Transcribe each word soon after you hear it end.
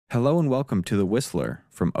Hello and welcome to The Whistler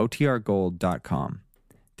from OTRGold.com.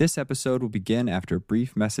 This episode will begin after a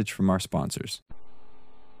brief message from our sponsors.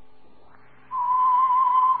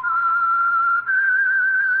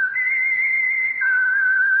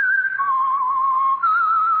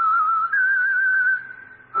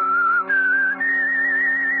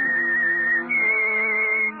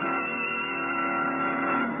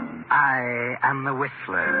 I am the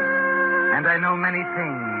Whistler, and I know many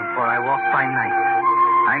things, for I walk by night.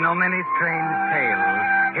 I know many strange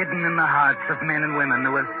tales hidden in the hearts of men and women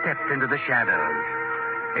who have stepped into the shadows.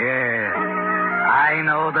 Yes, I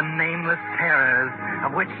know the nameless terrors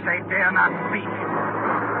of which they dare not speak.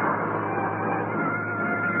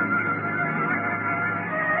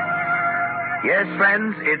 Yes,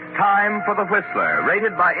 friends, it's time for The Whistler,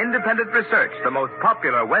 rated by independent research, the most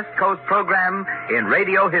popular West Coast program in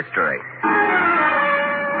radio history.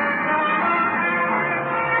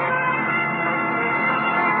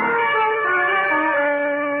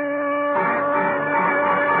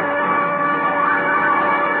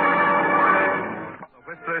 The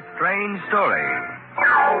Whistler's strange story.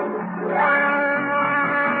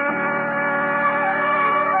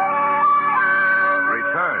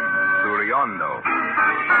 Return to Riondo.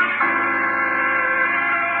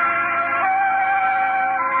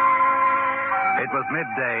 It was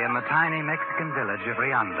midday in the tiny Mexican village of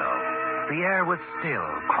Riondo. The air was still,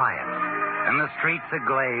 quiet, and the streets a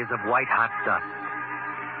glaze of white-hot dust.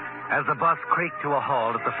 As the bus creaked to a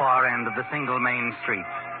halt at the far end of the single main street,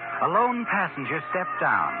 a lone passenger stepped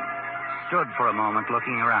down, stood for a moment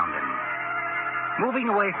looking around him. Moving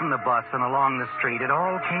away from the bus and along the street, it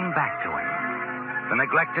all came back to him. The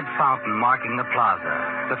neglected fountain marking the plaza,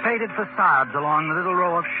 the faded facades along the little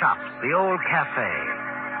row of shops, the old cafe,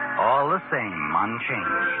 all the same,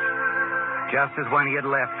 unchanged. Just as when he had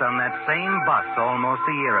left on that same bus almost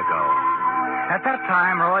a year ago. At that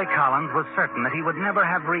time, Roy Collins was certain that he would never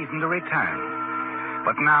have reason to return.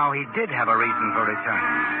 But now he did have a reason for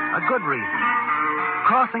returning. A good reason.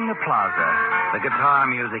 Crossing the plaza, the guitar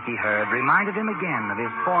music he heard reminded him again of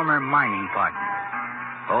his former mining partners.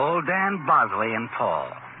 Old Dan Bosley and Paul.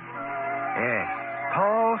 Yes,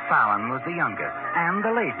 Paul Fallon was the youngest and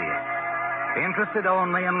the laziest. Interested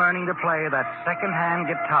only in learning to play that second-hand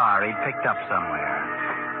guitar he'd picked up somewhere.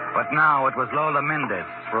 But now it was Lola Mendez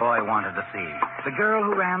Roy wanted to see. The girl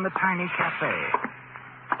who ran the tiny cafe.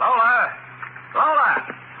 Lola! Lola!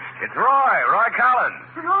 It's Roy Collins.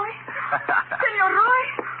 Roy? Senor Roy?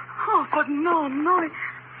 Oh, but no. It is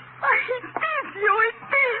you.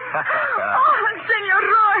 Oh, Senor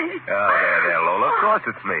Roy. Oh, there, Lola. Of course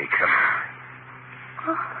it's me. Come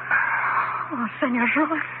on. Oh, Senor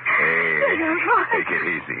Roy. Hey, Senor Roy. take it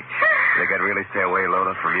easy. Think I'd really stay away,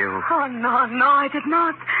 Lola, from you? Oh, no, I did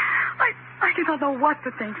not. I did not know what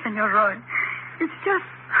to think, Senor Roy. It's just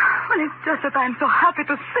that I'm so happy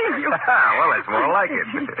to see you. Well, that's more like it.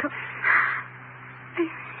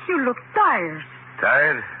 You look tired.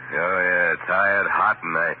 Tired? Oh, yeah, tired, hot,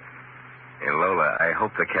 and Hey, Lola, I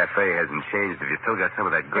hope the cafe hasn't changed. If you still got some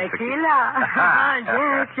of that good Tequila.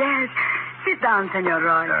 Yes. Sit down, Senor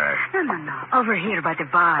Roy. All right. No. Over here by the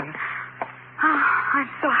bar. Oh, I'm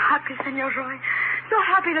so happy, Senor Roy. So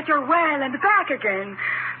happy that you're well and back again.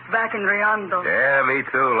 Back in Riondo. Yeah, me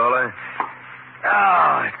too, Lola.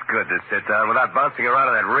 Oh, it's good to sit down without bouncing around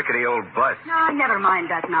on that rickety old bus. No, never mind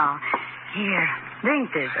that now. Here,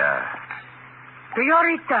 drink this. Yeah. To your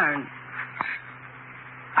return.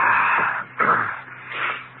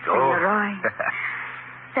 Senor Roy.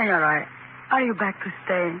 Senor Roy, are you back to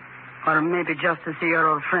stay? Or maybe just to see your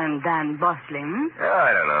old friend Dan Bosley, Oh,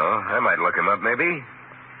 I don't know. I might look him up, maybe.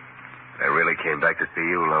 I really came back to see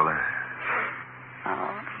you, Lola.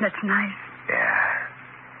 Oh, that's nice. Yeah.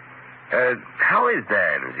 How is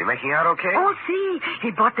Dan? Is he making out okay? Oh, see,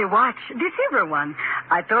 he bought the watch, the silver one.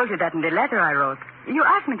 I told you that in the letter I wrote. You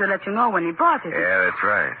asked me to let you know when he bought it. Yeah, that's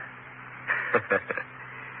right.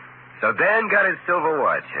 So Dan got his silver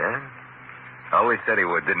watch, huh? Always said he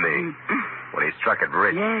would, didn't he? When he struck it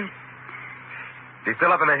rich. Yes. Is he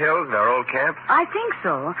still up in the hills in our old camp? I think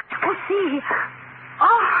so. Oh, see.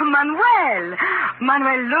 Oh, Manuel.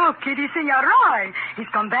 Manuel, look, it is Senor Roy. He's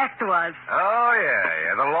come back to us. Oh,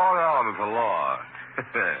 yeah. The long arm of the law.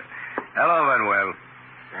 Hello, Manuel.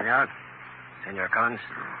 Senor Collins.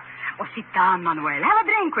 Oh, sit down, Manuel. Have a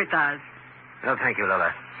drink with us. No, thank you,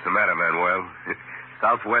 Lola. What's the matter, Manuel?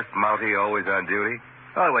 Southwest Mountie always on duty?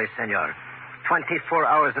 Always, senor. 24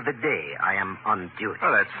 hours of the day I am on duty.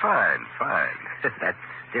 Oh, that's fine. That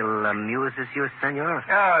still amuses you, senor?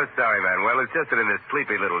 Oh, sorry, Manuel. It's just that in this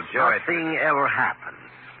sleepy little joint... Nothing ever happens.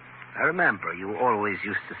 I remember you always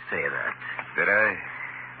used to say that. Did I?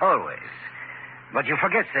 Always. But you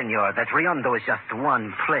forget, senor, that Riondo is just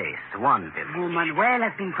one place, one village. Oh, Manuel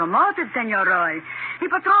has been promoted, Senor Roy. He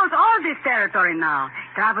patrols all this territory now.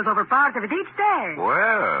 Travels over part of it each day.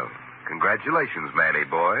 Well, congratulations, Manny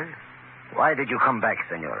boy. Why did you come back,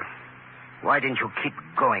 senor? Why didn't you keep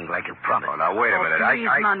going like you promised? Oh, now, wait a minute. Please,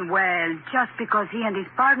 Manuel, just because he and his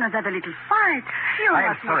partners had a little fight, I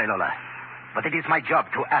am sorry, Lola, but it is my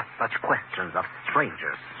job to ask such questions of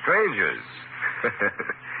strangers. Strangers?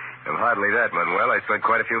 And hardly that, Manuel. I spent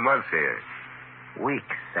quite a few months here.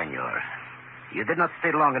 Weeks, senor. You did not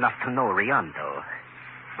stay long enough to know Riondo,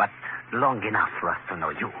 but long enough for us to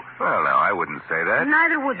know you. Well, now, I wouldn't say that.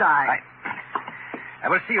 Neither would I. I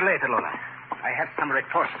will see you later, Lola. I have some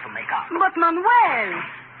reports to make up. But, Manuel...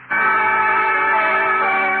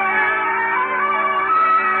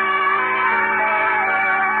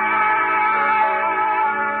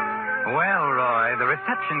 Well, Roy, the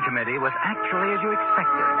reception committee was actually as you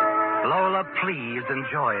expected. Lola pleased and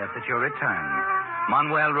joyous at your return.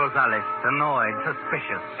 Manuel Rosales annoyed,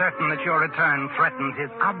 suspicious, certain that your return threatened his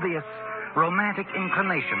obvious romantic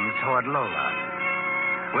inclinations toward Lola.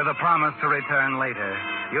 With a promise to return later,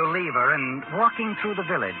 you leave her, and walking through the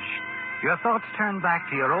village, your thoughts turn back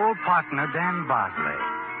to your old partner, Dan Bosley.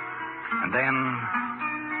 And then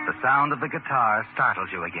the sound of the guitar startles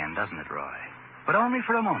you again, doesn't it, Roy? But only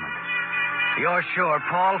for a moment. You're sure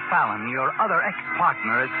Paul Fallon, your other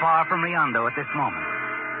ex-partner, is far from Riondo at this moment.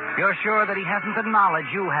 You're sure that he hasn't the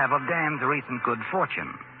knowledge you have of Dan's recent good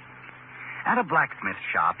fortune. At a blacksmith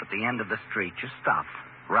shop at the end of the street, you stop,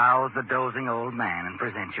 rouse the dozing old man, and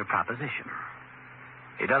present your proposition.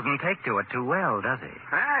 He doesn't take to it too well, does he?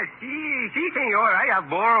 Sí, senor. I have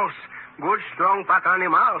burros, good, strong pack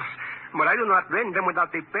animals. But I do not rent them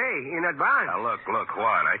without the pay in advance. Now, look,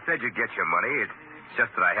 Juan. I said you'd get your money. It's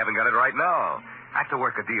just that I haven't got it right now. I have to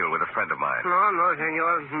work a deal with a friend of mine. No,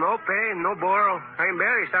 senor. No pay, no burro. I'm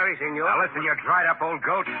very sorry, senor. Now, listen, you dried-up old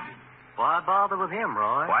goat. Why bother with him,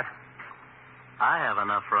 Roy? What? I have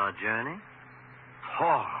enough for a journey.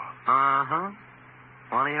 Oh. Uh-huh.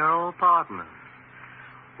 One of your old partners.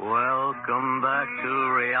 Welcome back to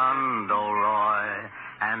Riondo, Roy.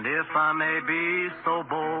 And if I may be so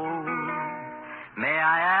bold, may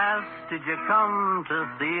I ask, did you come to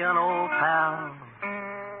see an old pal?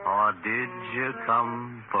 Or did you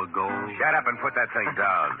come for gold? Shut up and put that thing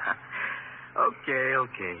down.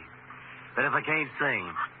 Okay. But if I can't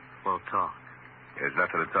sing, we'll talk. There's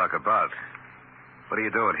nothing to talk about. What are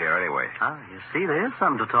you doing here, anyway? You see, there is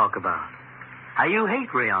something to talk about. How you hate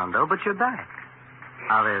Riondo, but you're back.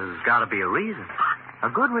 Now, there's got to be a reason. A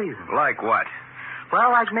good reason. Like what?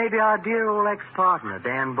 Well, like maybe our dear old ex-partner,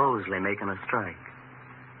 Dan Bosley, making a strike.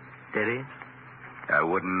 Did he? I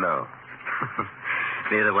wouldn't know.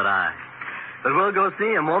 Neither would I. But we'll go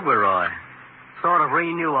see him, won't we, Roy? Sort of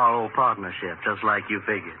renew our old partnership, just like you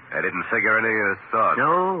figured. I didn't figure any of this thought.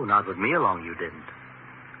 No, not with me along, you didn't.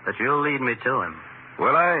 But you'll lead me to him.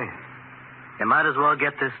 Will I? You might as well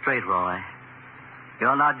get this straight, Roy.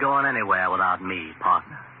 You're not going anywhere without me,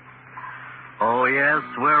 partner. Oh, yes,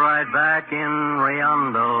 we're right back in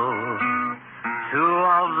Riondo. Two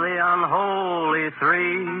of the unholy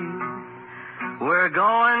three. We're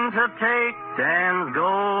going to take Dan's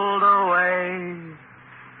gold away.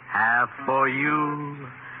 Half for you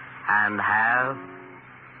and half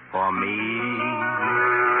for me.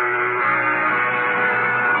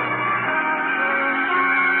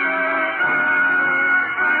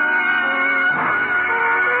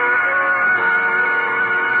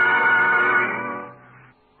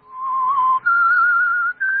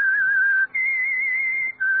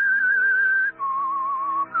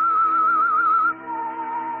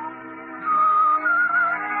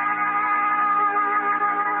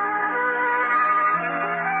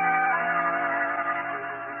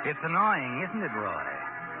 It's annoying, isn't it, Roy?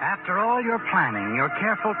 After all your planning, your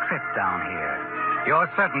careful trip down here, your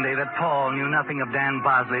certainty that Paul knew nothing of Dan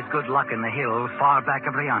Bosley's good luck in the hills far back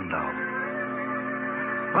of Riondo.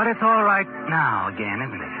 But it's all right now again,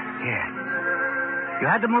 isn't it? Yes. You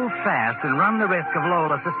had to move fast and run the risk of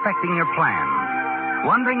Lola suspecting your plans,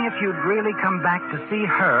 wondering if you'd really come back to see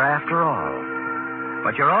her after all.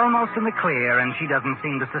 But you're almost in the clear, and she doesn't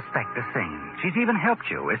seem to suspect a thing. She's even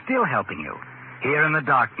helped you, is still helping you. Here in the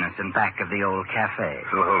darkness in back of the old cafe.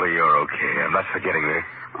 Lola, you're okay. I'm not forgetting me.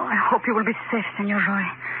 Oh, I hope you will be safe, Senor Roy.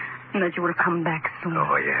 And that you will come back soon.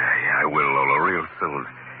 Oh, yeah, I will, Lola, real soon.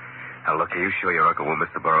 Now, look, are you sure your uncle will miss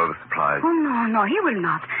the burro, the supplies? Oh, no, he will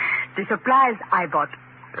not. The supplies I bought.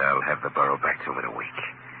 I'll have the burro back to him in a week.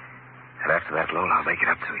 And after that, Lola, I'll make it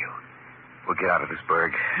up to you. We'll get out of this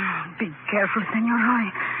burg. Oh, be careful, Senor Roy.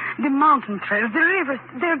 The mountain trails, the rivers,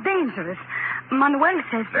 they're dangerous. Manuel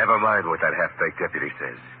says... Never mind what that half-baked deputy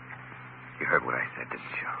says. You heard what I said,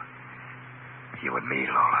 didn't you? You and me,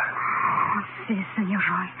 Lola. Oh, si, Senor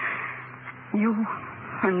Roy. You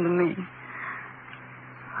and me.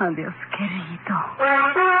 Adios, querido.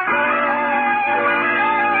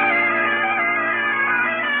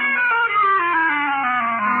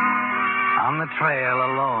 On the trail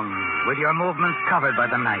alone, with your movements covered by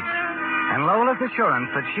the night, and Lola's assurance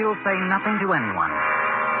that she'll say nothing to anyone.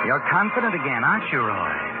 You're confident again, aren't you,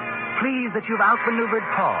 Roy? Pleased that you've outmaneuvered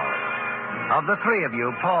Paul. Of the three of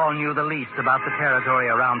you, Paul knew the least about the territory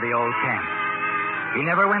around the old camp. He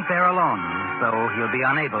never went there alone, so he'll be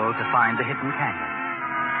unable to find the hidden canyon.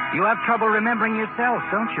 You have trouble remembering yourself,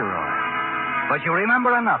 don't you, Roy? But you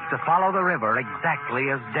remember enough to follow the river exactly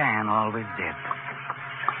as Dan always did.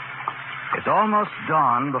 It's almost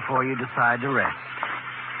dawn before you decide to rest.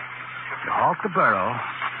 You halt the burro,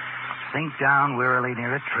 sink down wearily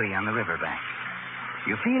near a tree on the riverbank.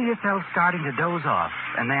 You feel yourself starting to doze off,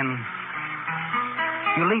 and then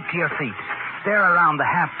you leap to your feet, stare around the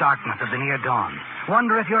half-darkness of the near dawn,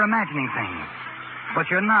 wonder if you're imagining things. But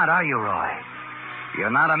you're not, are you, Roy? You're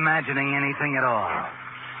not imagining anything at all.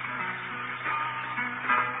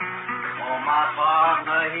 Oh, my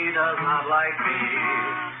partner, he does not like me.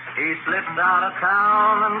 He slipped out of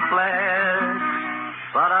town and fled.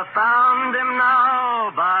 But I found him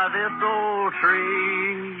now by this old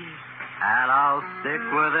tree. And I'll stick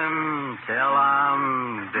with him till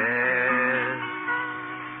I'm dead.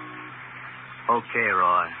 Okay,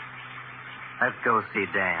 Roy. Let's go see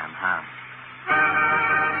Dan, huh?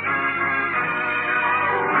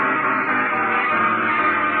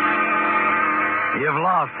 You've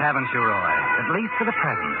lost, haven't you, Roy? At least for the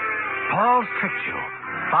present. Paul's tricked you,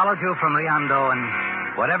 followed you from Riondo, and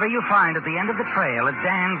whatever you find at the end of the trail is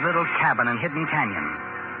Dan's little cabin in Hidden Canyon.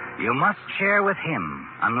 You must share with him,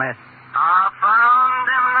 unless... I found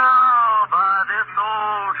him now by this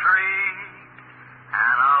old tree,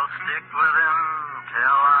 and I'll stick with him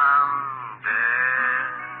till I'm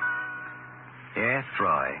dead. Yes,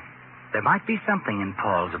 Roy. There might be something in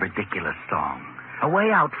Paul's ridiculous song. A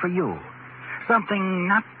way out for you. Something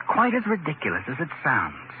not quite as ridiculous as it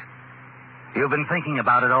sounds. You've been thinking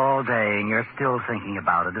about it all day, and you're still thinking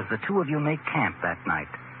about it as the two of you make camp that night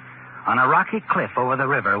on a rocky cliff over the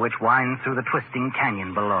river which winds through the twisting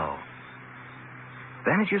canyon below.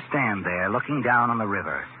 Then as you stand there looking down on the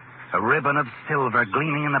river, a ribbon of silver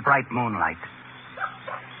gleaming in the bright moonlight.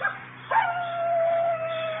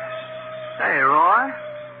 Hey, Roy.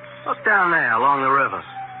 Look down there along the river.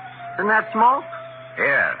 Isn't that smoke?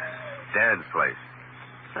 Yeah, Dan's place.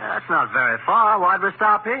 That's not very far. Why'd we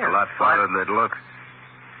stop here? A lot farther than it looks.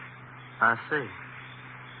 I see.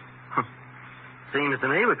 Seems to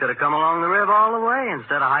me we could have come along the river all the way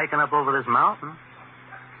instead of hiking up over this mountain.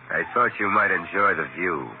 I thought you might enjoy the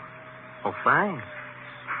view. Oh, thanks.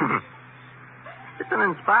 It's an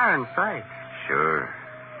inspiring sight. Sure.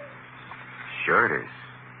 Sure it is.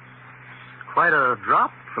 Quite a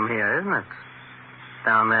drop from here, isn't it?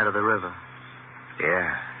 Down there to the river.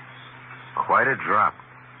 Yeah. Quite a drop.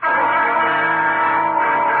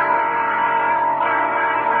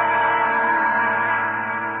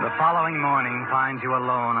 The following morning finds you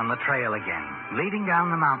alone on the trail again, leading down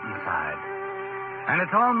the mountainside. And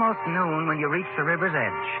it's almost noon when you reach the river's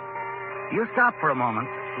edge. You stop for a moment,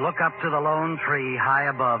 look up to the lone tree high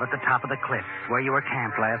above at the top of the cliff where you were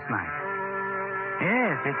camped last night.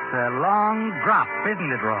 Yes, it's a long drop,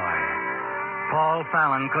 isn't it, Roy? Paul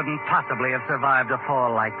Fallon couldn't possibly have survived a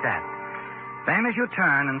fall like that. Then as you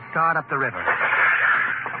turn and start up the river,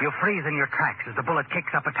 you freeze in your tracks as the bullet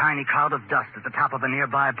kicks up a tiny cloud of dust at the top of a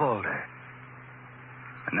nearby boulder.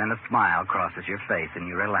 And then a smile crosses your face and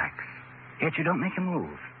you relax. Yet you don't make a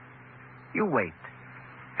move. You wait.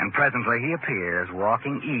 And presently he appears,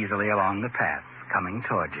 walking easily along the path, coming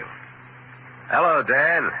toward you. Hello,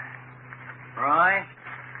 Dan. Roy?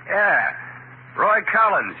 Yeah. Roy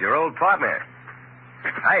Collins, your old partner.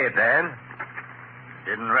 Hiya, Dan.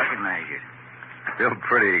 Didn't recognize you. Still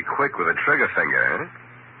pretty quick with a trigger finger, huh?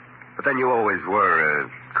 But then you always were,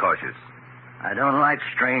 cautious. I don't like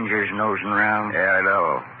strangers nosing around. Yeah, I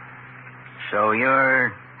know. So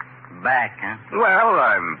you're back, huh? Well,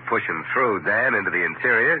 I'm pushing through, Dan, into the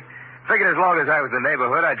interior. Figured as long as I was in the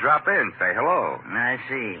neighborhood, I'd drop in, say hello. I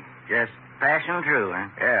see. Just passing through, huh?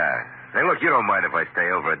 Yeah. Say, look, you don't mind if I stay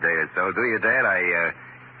over a day or so, do you, Dan? I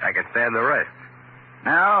can stand the rest.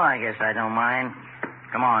 No, I guess I don't mind.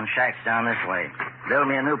 Come on, shack's down this way. Build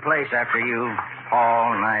me a new place after you,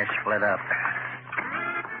 Paul, and I split up.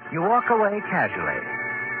 You walk away casually.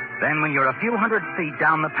 Then when you're a few hundred feet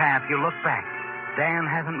down the path, you look back. Dan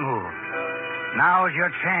hasn't moved. Now's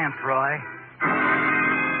your chance, Roy.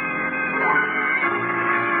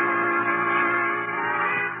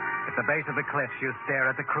 the base of the cliffs, you stare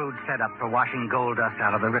at the crude setup for washing gold dust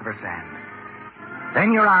out of the river sand.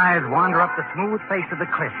 Then your eyes wander up the smooth face of the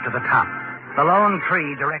cliff to the top, the lone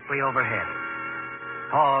tree directly overhead.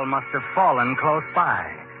 Paul must have fallen close by,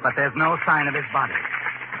 but there's no sign of his body.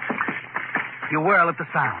 You whirl at the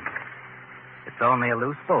sound. It's only a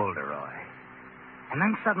loose boulder, Roy. And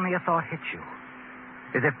then suddenly a thought hits you.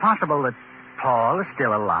 Is it possible that Paul is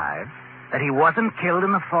still alive? That he wasn't killed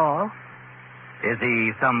in the fall? Is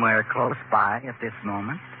he somewhere close by at this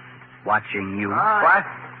moment, watching you? What?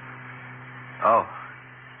 Oh,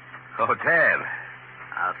 Dan.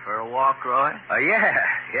 Out for a walk, Roy? Yeah.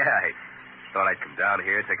 I thought I'd come down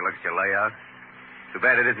here, take a look at your layout. Too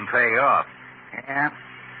bad it isn't paying off. Yeah,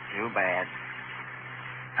 too bad.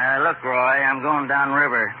 Look, Roy, I'm going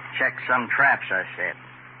downriver. Check some traps I set.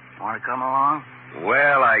 Want to come along?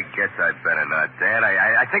 Well, I guess I'd better not, Dan.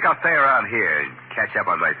 I think I'll stay around here and catch up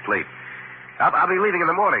on my sleep. I'll be leaving in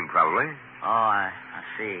the morning, probably. Oh, I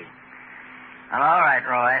see. Well, all right,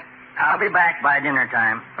 Roy. I'll be back by dinner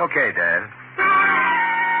time. Okay, Dad.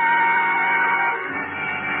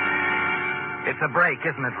 It's a break,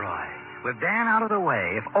 isn't it, Roy? With Dan out of the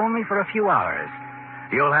way, if only for a few hours,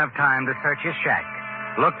 you'll have time to search his shack.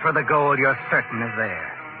 Look for the gold you're certain is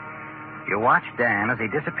there. You watch Dan as he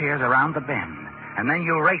disappears around the bend, and then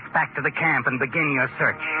you race back to the camp and begin your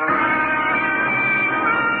search.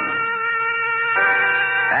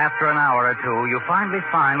 After an hour or two, you finally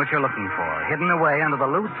find what you're looking for, hidden away under the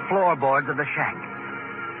loose floorboards of the shack.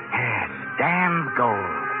 Yes, Dan's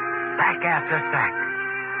gold. Sack after sack.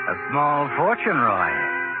 A small fortune, Roy.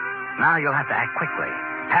 Now you'll have to act quickly.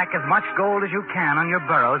 Pack as much gold as you can on your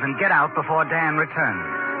burros and get out before Dan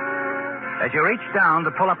returns. As you reach down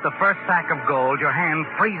to pull up the first sack of gold, your hand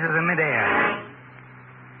freezes in midair.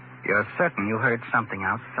 You're certain you heard something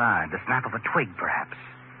outside, the snap of a twig, perhaps.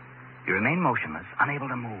 You remain motionless, unable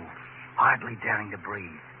to move, hardly daring to breathe.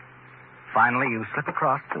 Finally, you slip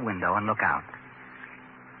across the window and look out.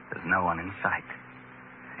 There's no one in sight.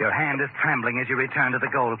 Your hand is trembling as you return to the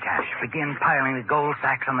gold cache. Begin piling the gold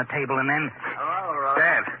sacks on the table and then... Hello, Roy.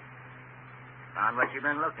 Dan. Found what you've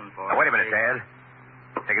been looking for. Now, wait a minute, Dad.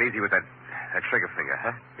 Take it easy with that trigger finger,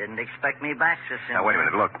 huh? Didn't expect me back so soon. Now, wait a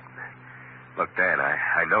minute. Look, Dan,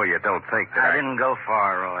 I know you don't think that I didn't go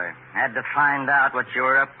far, Roy. Had to find out what you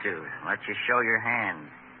were up to. Let you show your hand.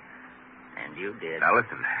 And you did. Now,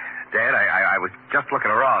 listen, Dan, I was just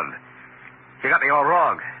looking around. You got me all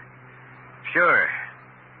wrong. Sure.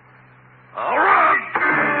 All wrong!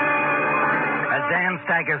 As Dan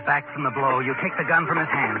staggers back from the blow, you kick the gun from his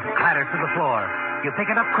hand. It clatters to the floor. You pick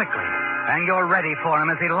it up quickly, and you're ready for him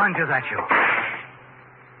as he lunges at you.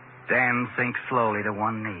 Dan sinks slowly to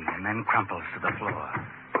one knee and then crumples to the floor.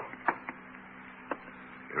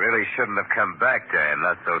 You really shouldn't have come back, Dan,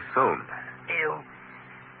 not so soon.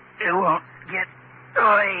 You won't get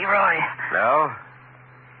away, Roy. No?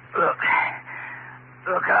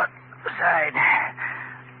 Look outside.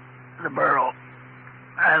 The burro.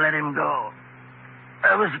 I let him go.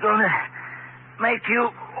 I was going to make you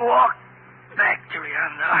walk back to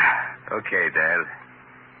Riondo. Okay, Dan.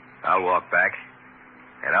 I'll walk back.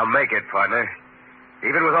 And I'll make it, partner.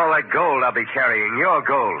 Even with all that gold, I'll be carrying your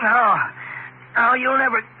gold. No, you'll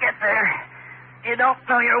never get there. You don't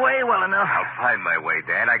know your way well enough. I'll find my way,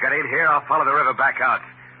 Dan. I got in here, I'll follow the river back out.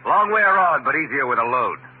 Long way around, but easier with a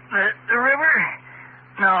load. The river?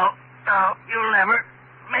 No, you'll never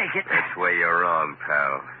make it. That's where you're wrong,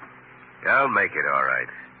 pal. I'll make it, all right.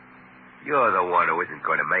 You're the one who isn't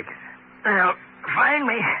going to make it. They'll find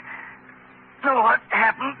me. Know what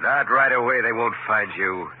happened? Not right away. They won't find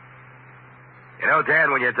you. You know,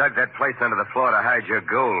 Dan, when you dug that place under the floor to hide your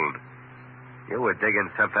gold, you were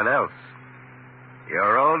digging something else.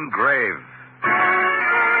 Your own grave.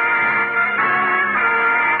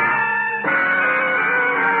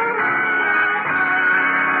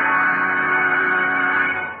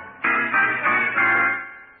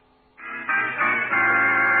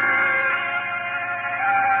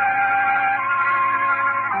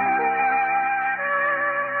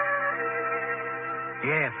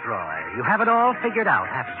 Yes, Roy. You have it all figured out,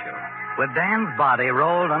 haven't you? With Dan's body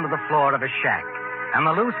rolled under the floor of his shack and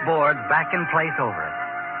the loose boards back in place over it.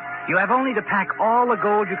 You have only to pack all the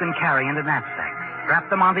gold you can carry into knapsacks, strap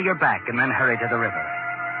them onto your back, and then hurry to the river.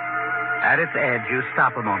 At its edge, you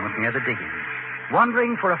stop a moment near the diggings,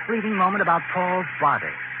 wondering for a fleeting moment about Paul's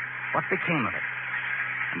body. What became of it?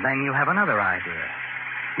 And then you have another idea.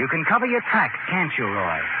 You can cover your tracks, can't you,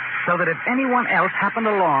 Roy? So that if anyone else happened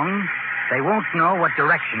along, they won't know what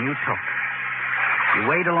direction you took. You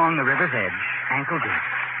wade along the river's edge, ankle deep.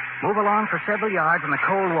 Move along for several yards in the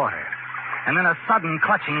cold water. And then a sudden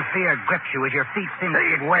clutching fear grips you as your feet seem to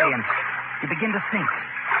give way and you begin to sink.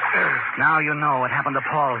 Now you know what happened to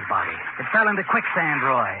Paul's body. It fell into quicksand,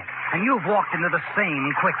 Roy. And you've walked into the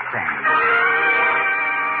same quicksand.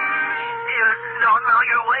 You don't know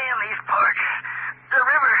your way in these parts. The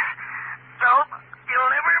river. Nope,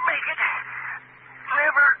 you'll never make it.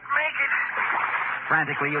 Never make it.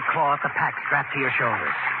 Frantically, you claw at the pack strapped to your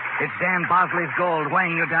shoulders. It's Dan Bosley's gold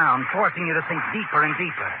weighing you down, forcing you to sink deeper and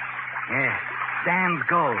deeper. Yes, Dan's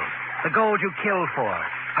gold. The gold you killed for,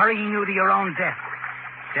 hurrying you to your own death.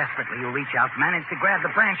 Desperately, you reach out, manage to grab the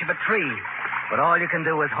branch of a tree. But all you can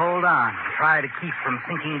do is hold on, try to keep from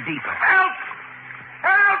sinking deeper. Help!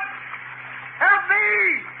 Help! Help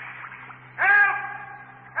me! Help!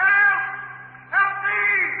 Help! Help me!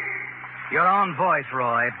 Your own voice,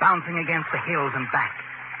 Roy, bouncing against the hills and back.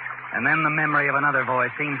 And then the memory of another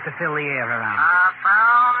voice seems to fill the air around you. I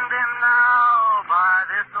found him now by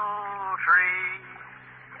this old tree,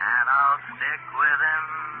 and I'll stick with him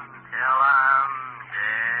till I'm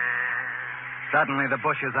dead. Suddenly, the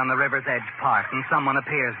bushes on the river's edge part, and someone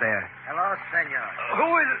appears there. Hello, senor. Who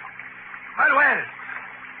is it? Manuel!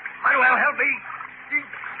 Manuel, help me.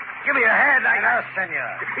 Give me a hand. Hello, senor.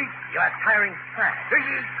 You are tiring fast.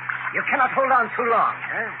 You cannot hold on too long,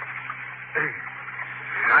 huh?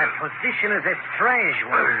 My position is a strange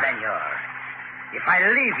one, senor. If I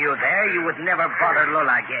leave you there, you would never bother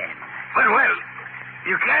Lola again. Manuel,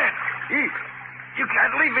 you can't. You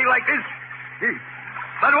can't leave me like this.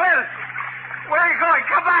 Manuel, where are you going?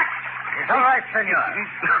 Come back. It's all right, senor.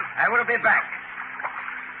 I will be back.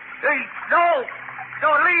 Hey, no.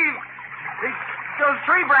 Don't leave. Those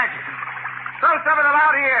tree branches. Throw some of them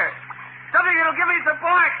out here. Something that'll give me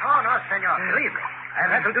support. Oh, no, senor. Believe me. I've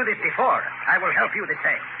had to do this before. I will help you the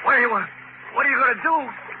same. What are you going to do?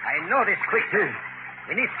 I know this quick.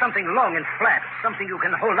 We need something long and flat, something you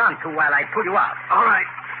can hold on to while I pull you out. All right.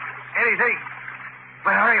 Anything.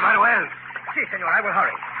 But hurry, Manuel. Si, senor, I will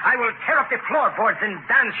hurry. I will tear up the floorboards in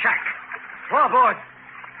Dan's shack. Floorboards?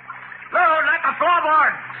 No, not the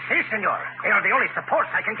floorboards. Si, senor. They are the only supports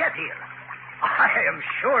I can get here. I am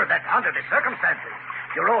sure that under the circumstances,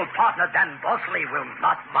 your old partner, Dan Bosley, will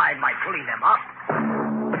not mind my pulling them up.